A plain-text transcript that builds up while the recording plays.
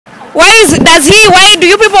Why do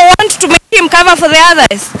you people want to make him cover for the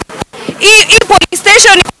others? Hii police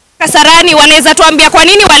station Kasarani wanaweza tuambia kwa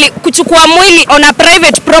nini kuchukua mwili on a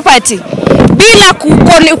private property bila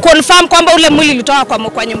confirm kwamba ule mwili ulitoka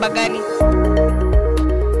kwa nyumba gani?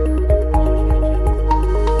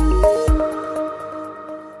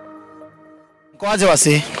 Kwaje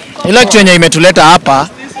wasi? Ile kitu yenye imetuleta hapa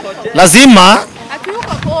lazima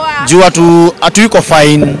juu atuiko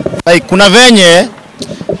fine. Like kuna venye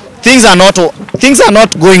things are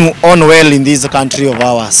not going on well in this country of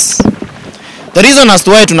ours. The reason as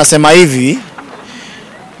to why tunasema hivi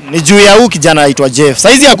ni juu ya huyu kijana aitwa Jeff.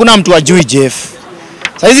 Saizi hakuna mtu ajui Jeff.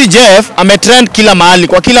 Saizi Jeff ametrend kila mahali,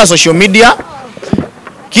 kwa kila social media,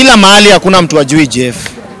 kila mahali hakuna mtu ajui Jeff.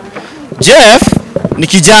 Jeff ni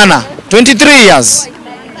kijana 23 years.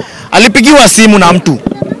 Alipigiwa simu na mtu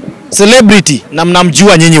celebrity na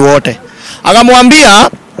mnamjua nyinyi wote. Akamwambia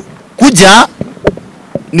kuja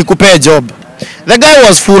nikupee job. The guy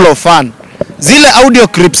was full of fun. Zile audio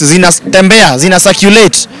clips zinatembea, zina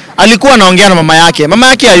circulate. Alikuwa anaongea na mama yake. Mama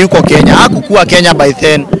yake hayuko Kenya, hakukuwa Kenya by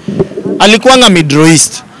then. Alikuwa Middle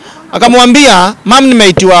East. Akamwambia, "Mam,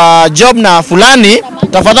 nimeitiwa job na fulani,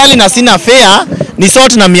 tafadhali na sina fare, ni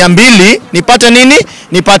sort na 200, nipate nini?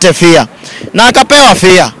 Nipate fare." Na akapewa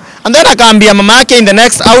fare. And then akaambia mama yake in the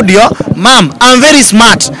next audio, "Mom, I'm very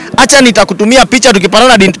smart. Acha nitakutumia picha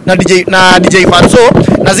tukipatana na DJ Fatso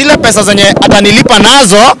na zile pesa zenye atanilipa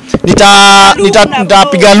nazo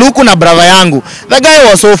nitapiga luku na brother yangu." The guy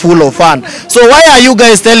was so full of fun. So why are you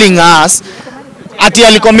guys telling us ati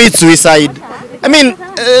alicommit suicide? I mean,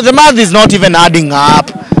 the math is not even adding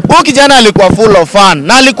up. Huyu kijana alikuwa full of fun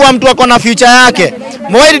na alikuwa mtu akona future yake.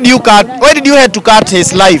 Why did you have to cut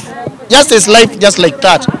his life? Just like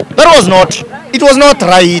that. It was not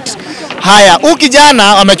right. Haya, huyu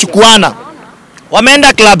kijana wamechukuana.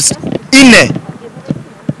 Wameenda clubs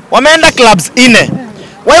 4.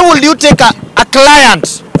 Why would you take a client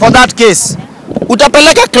for that case?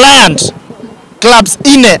 Utapeleka client clubs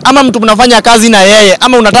 4 ama mtu mnafanya kazi na yeye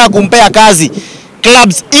ama unataka kumpea kazi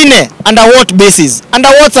clubs 4 under what basis?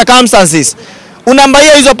 Under what circumstances?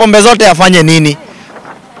 Unambaia hizo pombe zote afanye nini?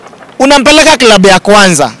 Unampeleka club ya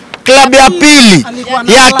kwanza, club ya pili,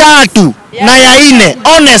 ya tatu na ya 4.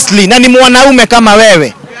 Honestly, na ni mwanaume kama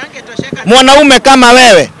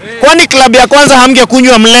wewe. Kwani club ya kwanza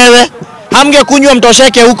hamngekunywa mlewe? Hamngekunywa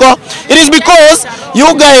mtosheke huko? It is because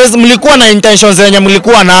you guys mlikuwa na intentions zenye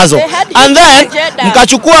mlikuwa nazo. And then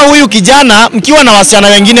mkachukua huyu kijana mkiwa na wasichana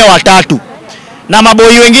wengine 3 na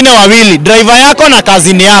maboi wengine 2, driver yako na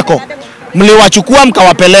kazini yako. Mliwachukua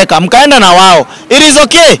mkawapeleka, mkaenda na wao. It is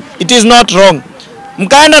okay, it is not wrong.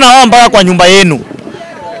 Mkaenda na wao mpaka kwa nyumba yenu.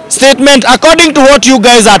 Statement according to what you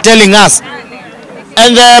guys are telling us.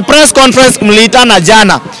 And the press conference mliitana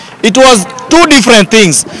jana. It was 2 different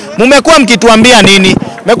things. Mmekuwa mkituambia nini?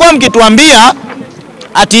 Mmekuwa mkituambia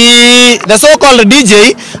ati the so called DJ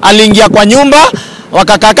aliingia kwa nyumba,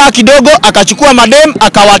 wakakakaa kidogo, akachukua madem,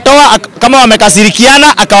 akawatoa kama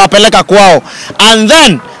wamekasirikiana, akawapeleka kwao. And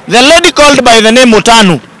then the lady called by the name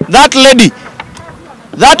Mutanu,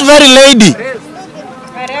 that very lady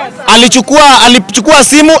alichukua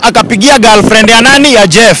simu akapigia girlfriend ya nani, ya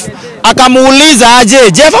Jeff. Akamuuliza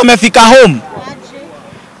aje Jeff amefika home.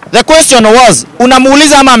 The question was,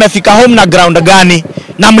 unamuuliza ama amefika home na ground gani?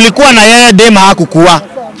 Na mlikuwa na yeye dem hakukuwa.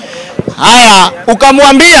 Haya,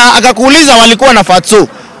 ukamwambia akakuuliza walikuwa na Fatso.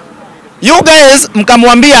 You guys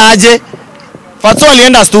mkamwambia aje Fatso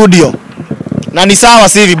alienda studio. Na ni sawa,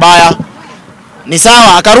 si vibaya. Ni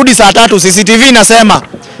sawa, akarudi saa 3, CCTV inasema.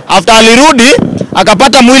 After alirudi,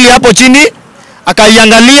 akapata mwili hapo chini,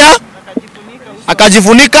 akaiangalia,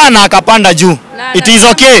 akajifunika na akapanda juu. It is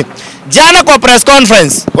okay. Jana kwa press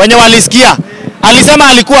conference, wenye walisikia, alisema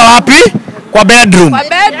alikuwa wapi? Kwa bedroom.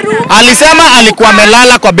 Alisema alikuwa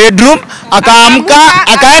amelala kwa bedroom, akaamka,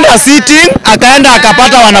 akaenda sitting, akaenda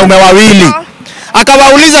akapata wanaume 2.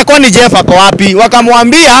 Akawauliza kwani Jeff ako wapi?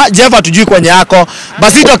 Wakamwambia Jeff hatujui kwenye yako.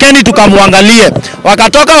 Basi tokeni tukamwangalie.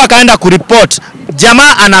 Wakatoka wakaenda kureport.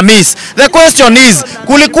 Jamaa ana miss. The question is,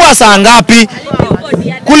 kulikuwa saa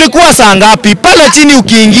ngapi? Pale chini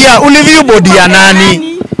ukiingia, uliview body ya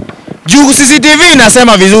nani? Juu CCTV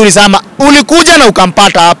inasema vizuri sana. Ulikuja na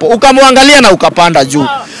ukampata hapo. Ukamwangalia na ukapanda juu.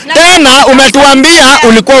 Tena umetuambia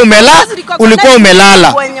ulikuwa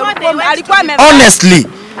umelala. Honestly,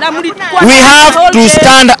 we have to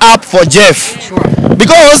stand up for Jeff.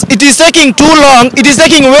 Because it is taking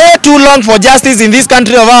way too long for justice in this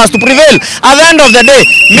country of ours to prevail. At the end of the day,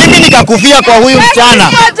 mimi nikakufia kwa huyu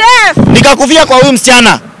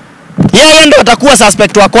msichana. Yeye ndo atakuwa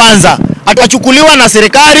suspect wa kwanza. atachukuliwa na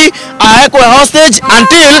serikali aekwe hostage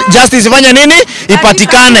until justice ifanye nini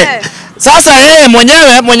ipatikane. Sasa yeye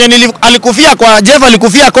mwenyewe alikufia kwa Jeff,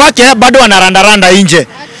 alikufia kwake, bado anarandaranda nje.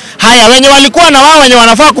 Haya, wenye walikuwa na wao wenye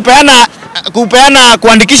wanafaa kupeana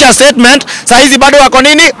kuandikisha statement, saa hizi bado wako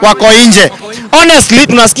nini? Wako nje. Honestly,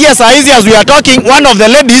 tunasikia saa hizi as we are talking, one of the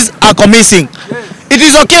ladies are missing. It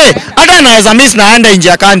is okay. Hata anaweza miss na aende nje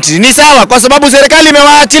ya country. Ni sawa kwa sababu serikali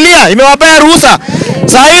imewaachilia, imewapea ruhusa.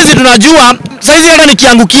 Saa hizi tunajua, saa hizi hata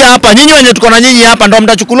nikiangukia hapa, nyinyi wenye tuko na nyinyi hapa ndio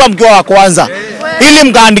mtachukuliwa mkiwa wa kwanza. Ili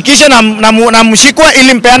mkaandikishe na mshikwe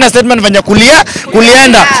ili mpeane statement venye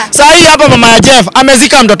kulienda. Saa hii hapa mama ya Jeff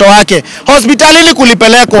amezika mtoto wake. Hospitalini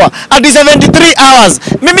kulipelekwa at 73 hours.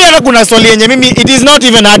 Mimi hata kuna swali yenye mimi it is not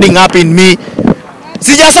even adding up in me.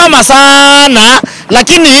 Sijasoma sana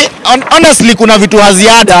lakini honestly kuna vitu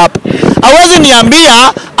haziada hapo. Hawezi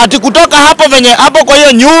niambia ati kutoka hapo venye hapo kwa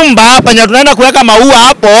hiyo nyumba penye tunaenda kuweka maua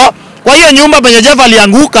hapo, kwa hiyo nyumba penye Jeff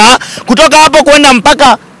alianguka, kutoka hapo kwenda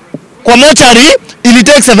mpaka kwa mochari ili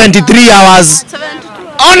take 73 hours.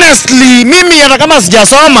 Honestly, mimi hata kama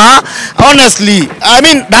sijasoma, honestly, I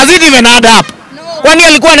mean, does it even add up? Kwani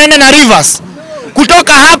alikuwa anaenda na rivers?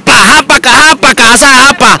 Kutoka hapa kaasa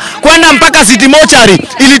hapa kwenda mpaka city mochari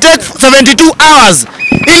ili take 72 hours.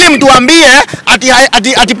 Ili mtuambie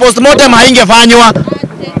ati postmortem haingefanywa,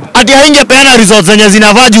 ati haingepeana results zenye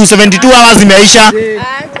zinafaa juu 72 hours zimeisha.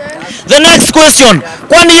 The next question,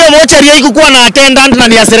 kwani hiyo mochari haikuwa na attendant na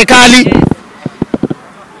ni ya serikali?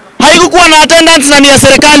 Haikuwa na attendant na ni ya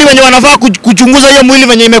serikali wenye wanafaa kuchunguza hiyo mwili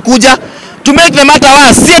venye imekuja? To make the matter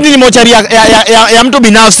worse, si ni mochari ya mtu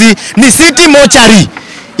binafsi, ni city mochari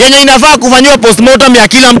yenye inafaa kufanywa postmortem ya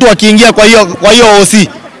kila mtu akiingia kwa hiyo OC.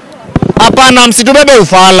 Hapana, msitubebe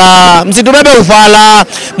ufala.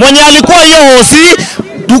 Mwenye alikuwa hiyo OC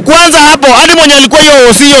kwanza hapo, hadi mwenye alikuwa hiyo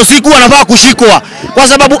OC hiyo siku anafaa kushikwa kwa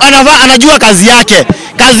sababu anajua kazi yake.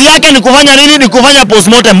 Kazi yake ni kufanya nini? Ni kufanya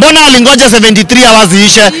postmortem. Mbona alingoja 73 hours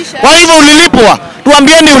iishe? Kwa hivyo ulilipwa.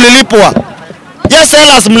 Tuambieni ulilipwa. Yes,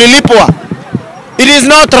 tell us mlilipwa. It is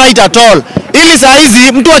not right at all. Ili saa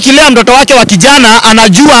hizi mtu akilea mtoto wake wa kijana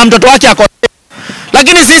anajua mtoto wake ako.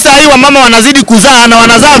 Lakini si saa hii wamama wanazidi kuzaa na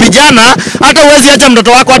wanazaa vijana, hata uwezi acha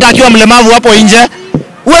mtoto wako hata akiwa mlemavu hapo nje.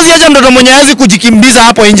 Uwezi acha mtoto mwenye hawezi kujikimbiza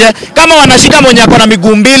hapo nje. Kama wanashika mwenye ako na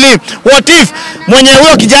miguu mbili, what if mwenye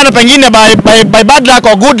huyo kijana pengine by bad luck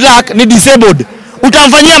or good luck ni disabled?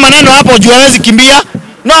 Utamfanyia maneno hapo juu hawezi kimbia?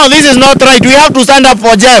 No, this is not right. We have to stand up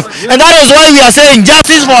for Jeff. And that is why we are saying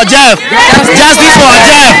justice for Jeff. Justice for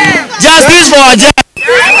Jeff. Justice for Jeff.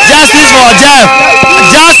 Justice for Jeff.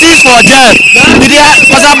 Justice for Jeff.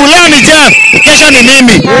 Kwa sababu leo ni Jeff, kesho ni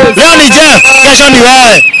mimi. Leo ni Jeff, kesho ni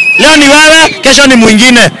wewe. Leo ni wewe, kesho ni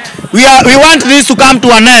mwingine. We want this to come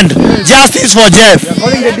to an end. Justice for Jeff.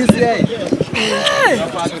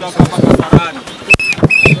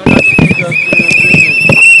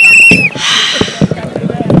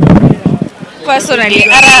 Personally,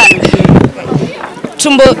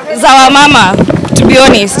 tumbo za wamama, to be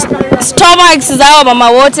honest, stomachs za wamama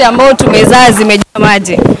wote ambao tumezaa zimejaa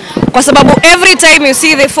maji. Kwa sababu every time you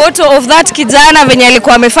see the photo of that kijana venye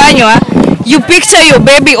alikuwa amefanywa, you picture your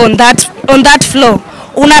baby on that floor.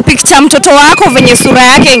 Una picture mtoto wako venye sura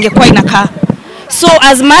yake ingekuwa inakaa. So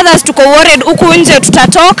as mothers tuko worried huku nje,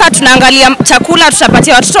 tutatoka tunaangalia chakula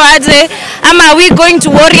tutapatia watoto aje, ama are we going to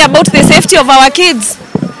worry about the safety of our kids?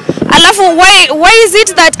 Alafu why is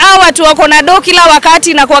it that watu wako na do kila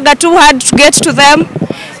wakati na kuaga too hard to get to them?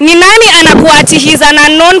 Ni nani anakuwa ati he's an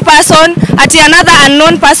unknown person, ati another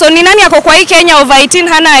unknown person? Ni nani ako kwa hii Kenya over 18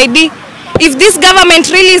 hana ID? If this government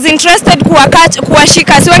really is interested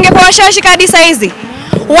kuwashika, si wangekuwa washashika hadi saizi?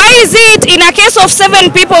 Why is it in a case of 7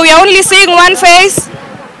 people we are only seeing one face?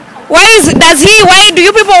 Why do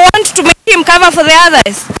you people want to make him cover for the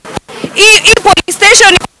others? Hii police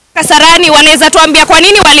station Kasarani wanaweza tuambia kwa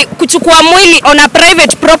nini kuchukua mwili on a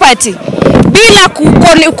private property bila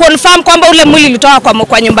confirm kwamba ule mwili ulitoka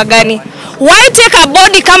kwa nyumba gani? Why take a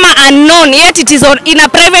body kama unknown yet it is in a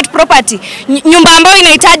private property? Nyumba ambayo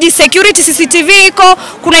inahitaji security, CCTV iko,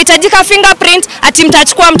 kunahitajika fingerprint, ati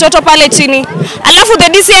mtachukua mtoto pale chini. Alafu the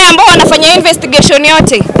DCI ambao wanafanya investigation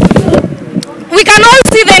yote. We can all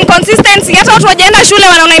see the inconsistency. Hata watu wajaenda shule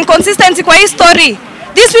wanaona inconsistency kwa hii story.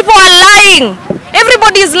 These people are lying.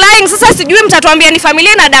 Everybody is lying. Sasa sijui mtatuambia ni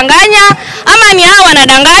familia inadanganya, ama ni hao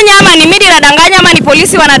wanadanganya, ama ni media inadanganya, ama ni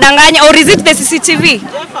polisi wanadanganya, or is it the CCTV?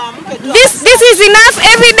 This is enough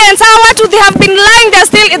evidence. How watu they have been lying,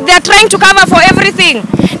 they are trying to cover for everything.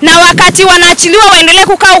 Na wakati wanaachiliwa waendelee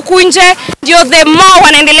kukaa huku nje, ndio the more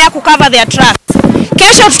wanaendelea kucover their tracks.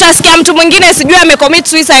 kesho tutasikia mtu mwingine sijui amecommit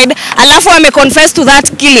suicide alafu ameconfess to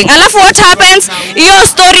that killing. Alafu what happens? Hiyo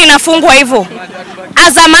story inafungwa hivyo.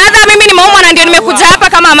 As a mother, mimi nimeumwa na ndio nimekuja hapa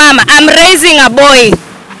kama mama. I'm raising a boy.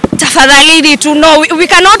 Tafadhali to know we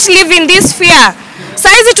cannot live in this fear.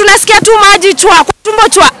 Saizi tunasikia tu maji chwa, tumbo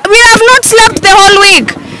chwa. We have not slept the whole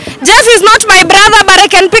week. Jeff is not my brother, but I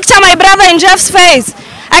can picture my brother in Jeff's face.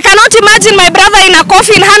 I cannot imagine my brother in a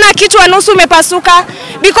coffin, hana kichwa nusu umepasuka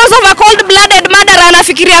because of a cold-blooded murder.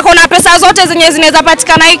 Anafikiria akona pesa zote zenye zinaweza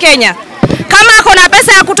patikana hii Kenya. Kama akona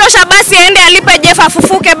pesa ya kutosha basi aende alipe Jeff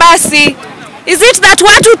afufuke basi. Is it that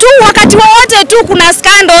watu tu wakati wote tu kuna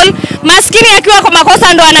scandal, maskini akiwa kwa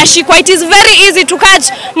makosa ndo anashikwa? It is very easy to catch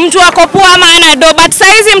mtu akopoa ama ana do, but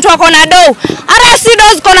saizi mtu akona do. Ara si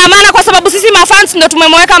does kona maana kwa sababu sisi mafans ndo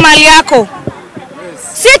tumemweka mali yako.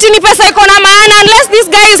 Siti ni pesa iko na maana unless this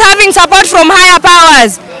guy is having support from higher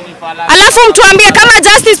powers. Alafu mtuambie kama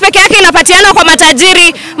justice peke yake inapatiana kwa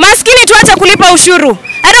matajiri, maskini tuache kulipa ushuru.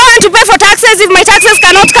 I don't want to pay for taxes if my taxes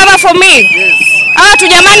cannot cover for me. Tu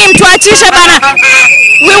jamani mtuachishe bana.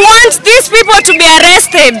 We want these people to be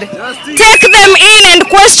arrested. Take them in and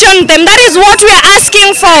question them. That is what we are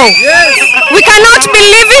asking for. We cannot be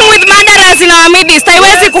living with murderers in our midst.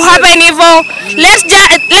 Haiwezi kuhappen hivyo.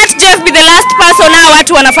 Let Jeff be the last person now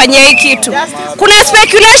watu wanafanyia hii kitu. Kuna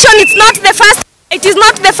speculation it is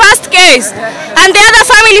not the first case. And the other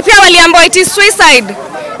family pia waliambiwa it is suicide.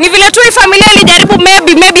 Ni vile tu familia ilijaribu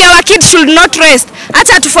maybe our kids should not rest.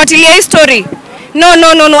 Acha tufuatilie hii story.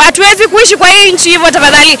 No. Hatuwezi kuishi kwa hii nchi hivyo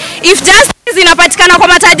tafadhali. If justice inapatikana kwa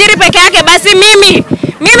matajiri peke yake basi mimi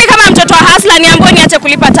kama mtoto wa hustler niambiwe niache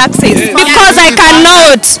kulipa taxes because I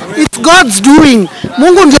cannot. It's God's doing.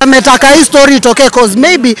 Mungu ndiye ametaka hii story itokee cause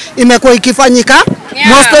maybe imekuwa ikifanyika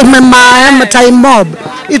most of my time mob.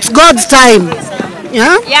 It's God's time.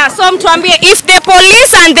 Yeah, so mtuambie if the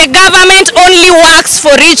police and the government only works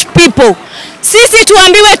for rich people, sisi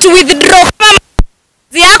tuambiwe to withdraw. Kama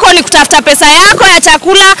yako ni kutafuta pesa yako ya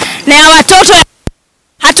chakula na ya watoto,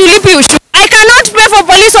 hatulipi ushuru. I cannot pay for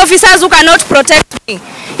police officers who cannot protect me.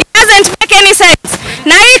 It doesn't make any sense.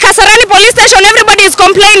 Na hii Kasarani police station everybody is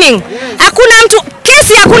complaining. Hakuna mtu,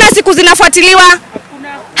 kesi hakuna siku zinafuatiliwa.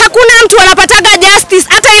 Hakuna mtu anapataga justice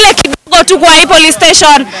hata ile kidogo tu kwa hii police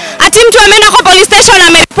station. Ati mtu ameenda kwa police station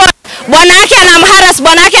ameriport, bwana yake anamharass,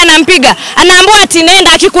 bwana yake anampiga, anaambiwa ati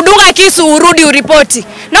nenda akikudunga kisu urudi uripoti.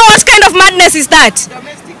 Now what kind of madness is that?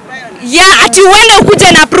 Yeah, ati uende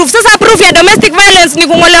ukuje na proof. Sasa proof ya domestic violence ni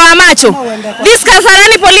kungolewa macho. This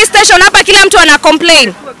Kasarani police station hapa kila mtu ana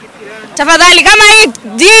complain. Tafadhali kama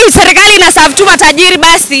hii serikali ina serve tu matajiri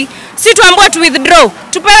basi si tuambiwe to withdraw.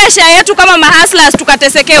 Tupewe share yetu kama mahustlers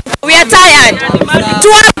tukateseke. We are tired.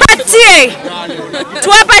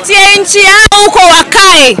 Tuwapatie nchi yao huko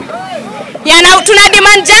wakae. Yana tuna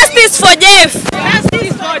demand justice for Jeff.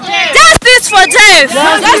 Justice for Jeff.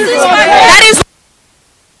 That is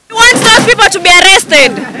we want those people to be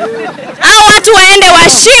arrested. Hao watu waende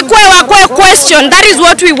washikwe wakwe question. That is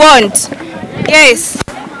what we want. Yes.